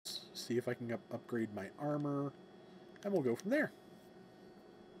see if I can upgrade my armor, and we'll go from there.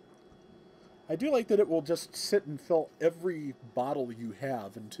 I do like that it will just sit and fill every bottle you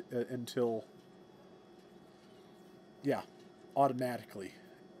have until, yeah, automatically,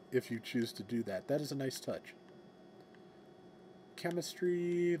 if you choose to do that. That is a nice touch.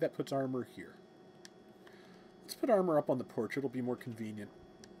 Chemistry, that puts armor here. Let's put armor up on the porch. It'll be more convenient.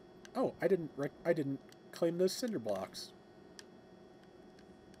 Oh, I didn't claim those cinder blocks.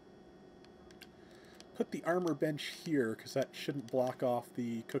 Put the armor bench here, because that shouldn't block off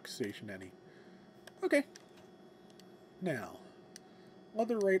the cook station any. Okay. Now,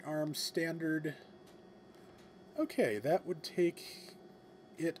 leather right arm standard. Okay, that would take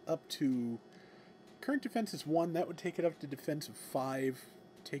it up to... Current defense is 1. That would take it up to defense of 5.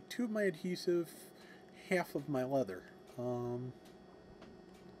 Take 2 of my adhesive, half of my leather.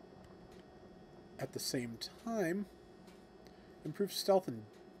 At the same time, improve stealth in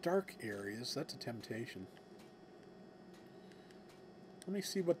dark areas. That's a temptation. Let me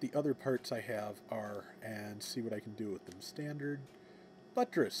see what the other parts I have are and see what I can do with them. Standard.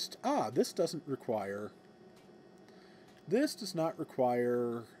 Buttressed. Ah, this doesn't require... This does not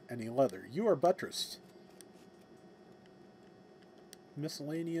require any leather. You are buttressed.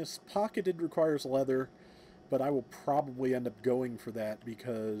 Miscellaneous. Pocketed requires leather, but I will probably end up going for that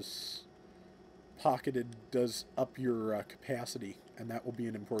because pocketed does up your capacity, and that will be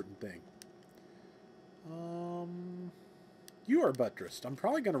an important thing. You are buttressed. I'm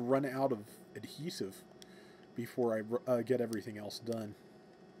probably going to run out of adhesive before I get everything else done.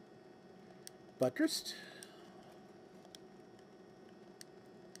 Buttressed.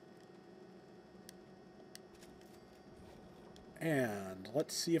 And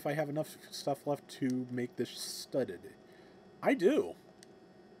let's see if I have enough stuff left to make this studded. I do.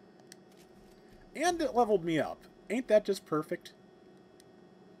 And it leveled me up. Ain't that just perfect?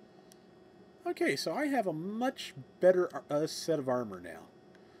 Okay, so I have a much better set of armor now.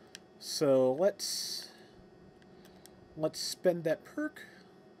 So let's spend that perk.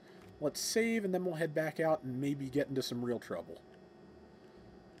 Let's save, and then we'll head back out and maybe get into some real trouble.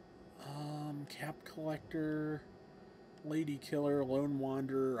 Cap collector, lady killer, lone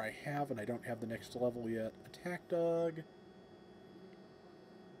wanderer. I have, and I don't have the next level yet. Attack dog.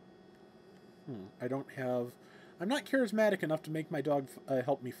 I don't have... I'm not charismatic enough to make my dog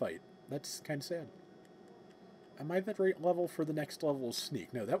help me fight. That's kind of sad. Am I the right level for the next level of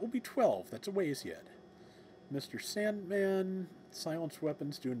sneak? No, that will be 12. That's a ways yet. Mr. Sandman. Silenced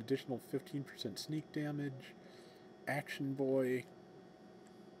weapons do an additional 15% sneak damage. Action boy.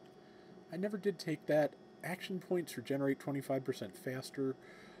 I never did take that. Action points regenerate 25% faster.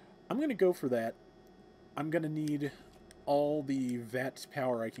 I'm going to go for that. I'm going to need all the VATS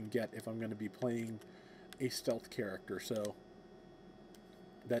power I can get if I'm going to be playing a stealth character. So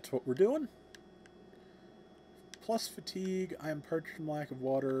that's what we're doing. Plus fatigue. I am parched from lack of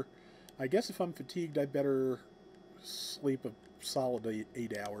water. I guess if I'm fatigued, I better sleep a solid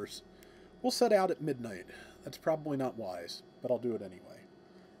 8 hours. We'll set out at midnight. That's probably not wise, but I'll do it anyway.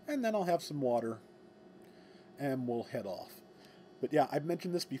 And then I'll have some water, and we'll head off. But yeah, I've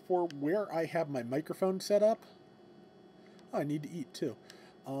mentioned this before, where I have my microphone set up. Oh, I need to eat too.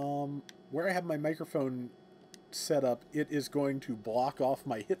 Where I have my microphone set up, it is going to block off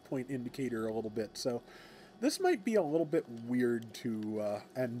my hit point indicator a little bit. So this might be a little bit weird to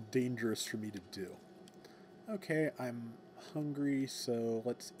and dangerous for me to do. Okay, I'm hungry, so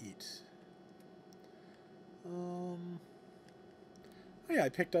let's eat. Oh yeah, I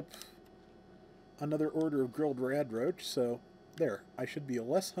picked up another order of grilled rad roach, so there. I should be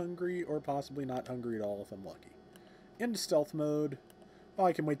less hungry, or possibly not hungry at all if I'm lucky. Into stealth mode. Well,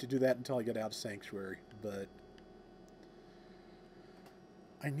 I can wait to do that until I get out of Sanctuary, but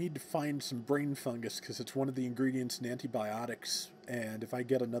I need to find some brain fungus because it's one of the ingredients in antibiotics, and if I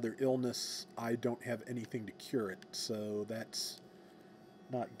get another illness, I don't have anything to cure it, so that's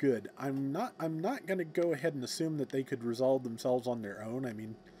not good. I'm not going to go ahead and assume that they could resolve themselves on their own. I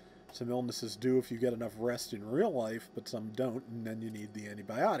mean, some illnesses do if you get enough rest in real life, but some don't, and then you need the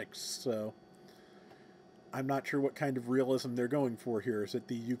antibiotics, so I'm not sure what kind of realism they're going for here. Is it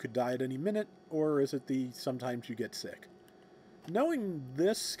the you could die at any minute, or is it the sometimes you get sick? Knowing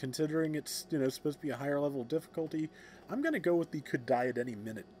this, considering it's, you know, supposed to be a higher level of difficulty, I'm going to go with the could die at any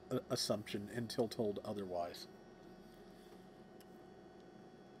minute assumption until told otherwise.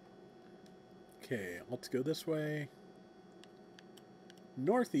 Okay, let's go this way.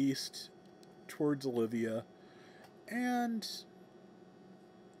 Northeast towards Olivia, and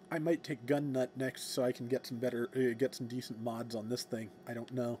I might take Gun Nut next so I can get some get some decent mods on this thing. I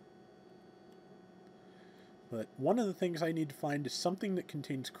don't know. But one of the things I need to find is something that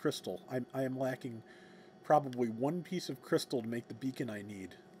contains crystal. I am lacking probably one piece of crystal to make the beacon I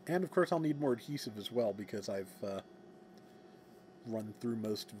need. And of course I'll need more adhesive as well because I've run through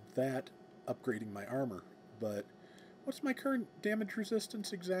most of that upgrading my armor. But what's my current damage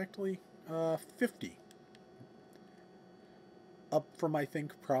resistance exactly? 50. Up from, I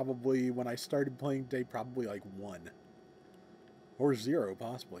think, probably when I started playing today, probably like 1. Or 0,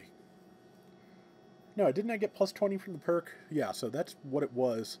 possibly. No, didn't I get plus 20 from the perk? Yeah, so that's what it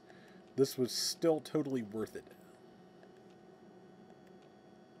was. This was still totally worth it.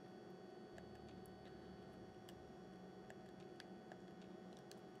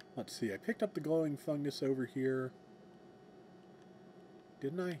 Let's see, I picked up the glowing fungus over here.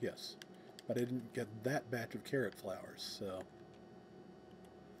 Didn't I? Yes. But I didn't get that batch of carrot flowers, so...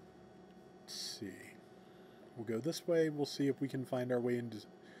 Let's see. We'll go this way. We'll see if we can find our way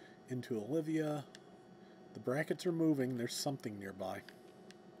into Olivia. The brackets are moving. There's something nearby.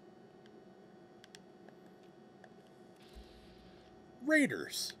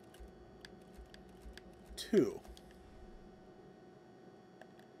 Raiders. 2.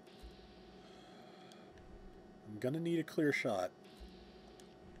 I'm gonna need a clear shot.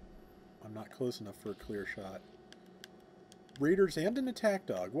 I'm not close enough for a clear shot. Raiders and an attack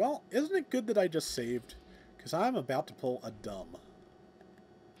dog. Well, isn't it good that I just saved? Because I'm about to pull a dumb.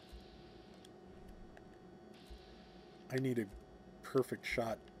 I need a perfect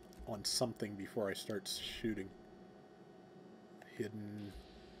shot on something before I start shooting. Hidden.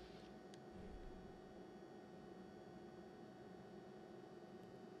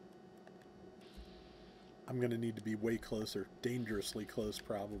 I'm going to need to be way closer. Dangerously close,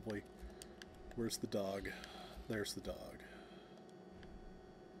 probably. Where's the dog? There's the dog.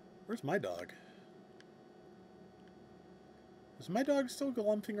 Where's my dog? Is my dog still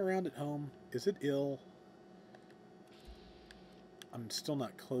glumping around at home? Is it ill? I'm still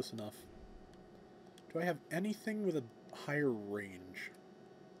not close enough. Do I have anything with a higher range?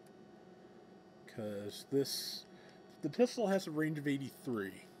 Because this... The pistol has a range of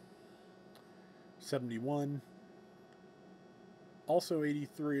 83. 71. Also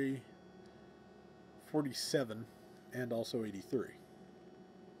 83. 47. And also 83.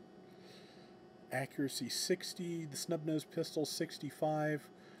 Accuracy 60. The snub-nosed pistol 65.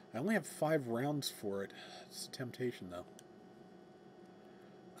 I only have 5 rounds for it. It's a temptation, though.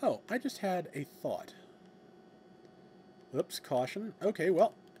 Oh, I just had a thought. Oops, caution. Okay,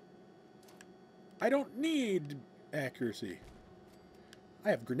 well. I don't need accuracy. I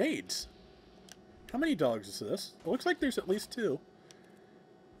have grenades. How many dogs is this? It looks like there's at least 2.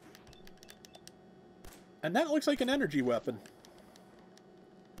 And that looks like an energy weapon.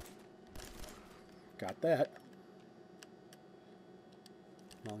 Got that.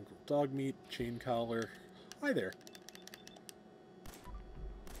 Mongrel dog meat, chain collar. Hi there.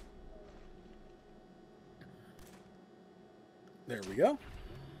 There we go.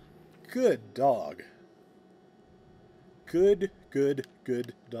 Good dog. Good, good,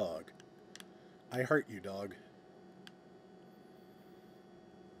 good dog. I heart you, dog.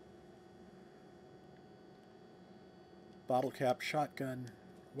 Bottle cap, shotgun,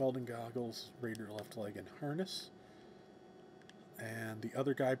 welding goggles, raider left leg, and harness. And the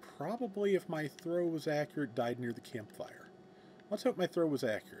other guy probably, if my throw was accurate, died near the campfire. Let's hope my throw was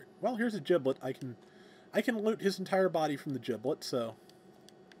accurate. Well, here's a giblet. I can loot his entire body from the giblet, so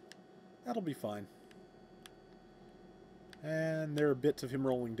that'll be fine. And there are bits of him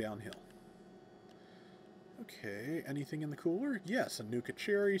rolling downhill. Okay, anything in the cooler? Yes, a Nuka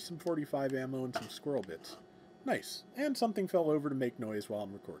cherry, some 45 ammo, and some squirrel bits. Nice. And something fell over to make noise while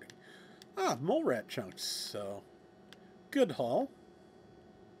I'm recording. Ah, mole rat chunks, so good haul.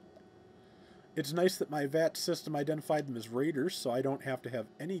 It's nice that my VAT system identified them as raiders, so I don't have to have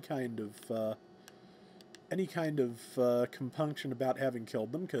any kind of compunction about having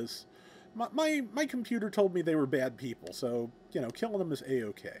killed them, because my computer told me they were bad people, so, you know, killing them is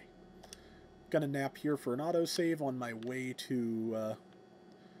A-okay. Gonna nap here for an autosave on my way to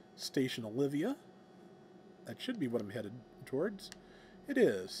Station Olivia. That should be what I'm headed towards. It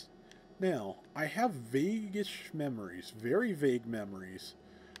is. Now, I have vague-ish memories, very vague memories,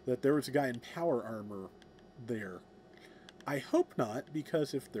 that there was a guy in power armor there. I hope not,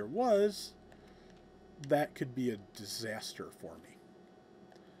 because if there was, that could be a disaster for me.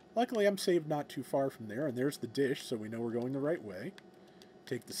 Luckily, I'm saved not too far from there, and there's the dish, so we know we're going the right way.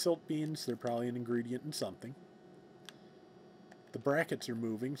 Take the silt beans, they're probably an ingredient in something. The brackets are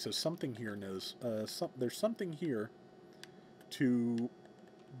moving, so something here knows. There's something here to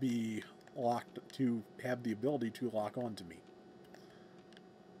be locked, to have the ability to lock onto me.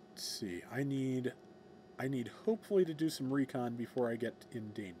 Let's see, I need I need hopefully to do some recon before I get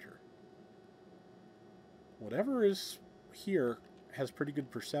in danger. Whatever is here has pretty good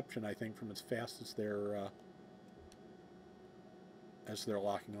perception, I think, from as fast as they're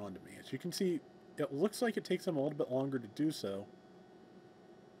locking onto me. As you can see, it looks like it takes them a little bit longer to do so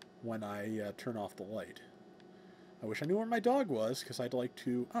when I turn off the light. I wish I knew where my dog was, because I'd like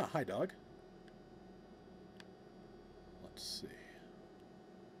to... Ah, hi, dog. Let's see.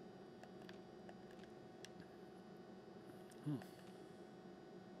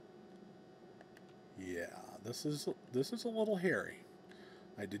 Yeah, this is a little hairy.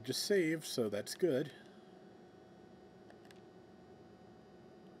 I did just save, so that's good.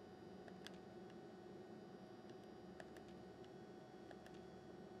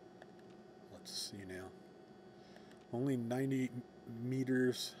 Let's see now. Only 90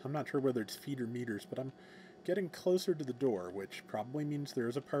 meters. I'm not sure whether it's feet or meters, but I'm getting closer to the door, which probably means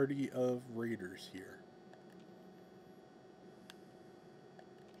there's a party of raiders here.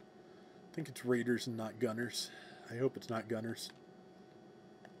 I think it's raiders and not gunners. I hope it's not gunners.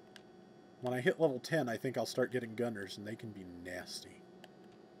 When I hit level 10, I think I'll start getting gunners, and they can be nasty.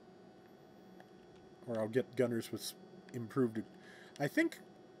 Or I'll get gunners with improved... I think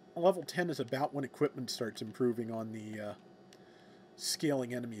level 10 is about when equipment starts improving on the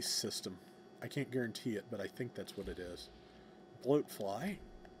scaling enemies system. I can't guarantee it, but I think that's what it is. Bloatfly.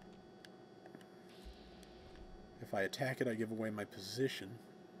 If I attack it, I give away my position.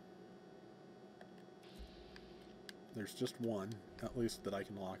 There's just one, at least, that I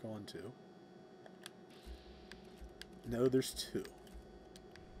can lock onto. No, there's two.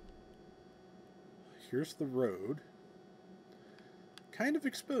 Here's the road. Kind of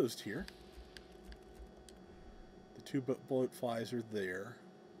exposed here. The two bloatflies are there.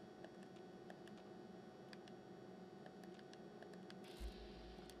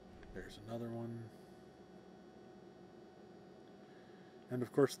 There's another one. And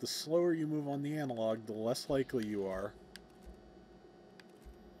of course, the slower you move on the analog, the less likely you are.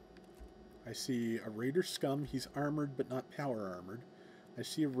 I see a raider scum. He's armored, but not power armored. I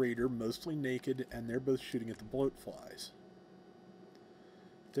see a raider, mostly naked, and they're both shooting at the bloatflies.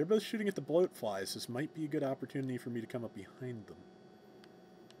 If they're both shooting at the bloatflies, this might be a good opportunity for me to come up behind them.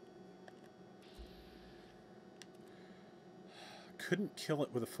 Couldn't kill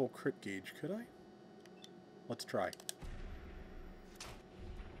it with a full crit gauge, could I? Let's try.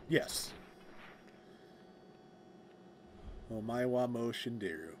 Yes. Omaiwa mo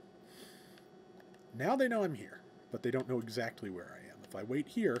Shinderu. Now they know I'm here, but they don't know exactly where I am. If I wait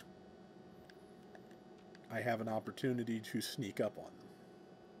here, I have an opportunity to sneak up on them.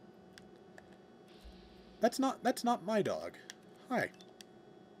 That's not my dog. Hi.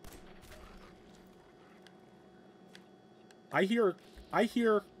 I hear...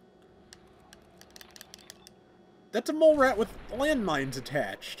 That's a mole rat with landmines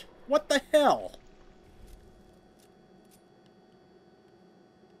attached. What the hell?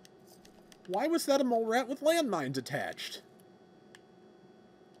 Why was that a mole rat with landmines attached?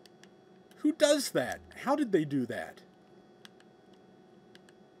 Who does that? How did they do that?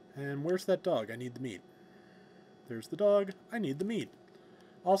 And where's that dog? I need the meat. There's the dog. I need the meat.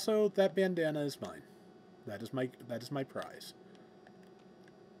 Also, that bandana is mine. That is my prize.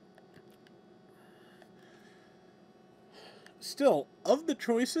 Still, of the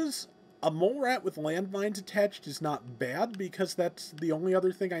choices, a mole rat with landmines attached is not bad, because that's the only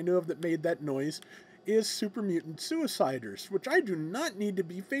other thing I know of that made that noise is super mutant suiciders, which I do not need to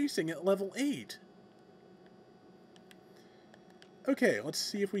be facing at level 8. Okay, let's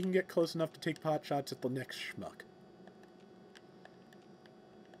see if we can get close enough to take pot shots at the next schmuck.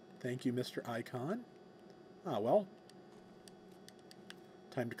 Thank you, Mr. Icon. Ah, well.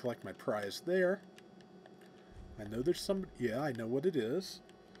 Time to collect my prize there. I know there's somebody... Yeah, I know what it is.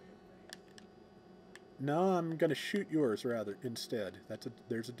 No, I'm gonna shoot yours, rather, instead.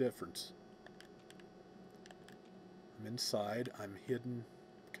 There's a difference. I'm inside. I'm hidden,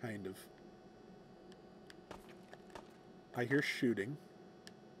 kind of. I hear shooting.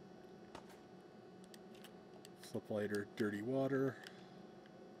 Flip lighter, dirty water.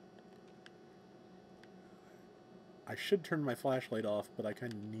 I should turn my flashlight off, but I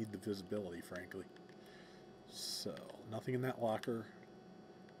kind of need the visibility, frankly. So, nothing in that locker.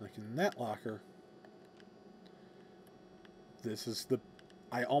 Nothing in that locker. This is the...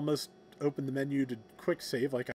 I almost opened the menu to quick save like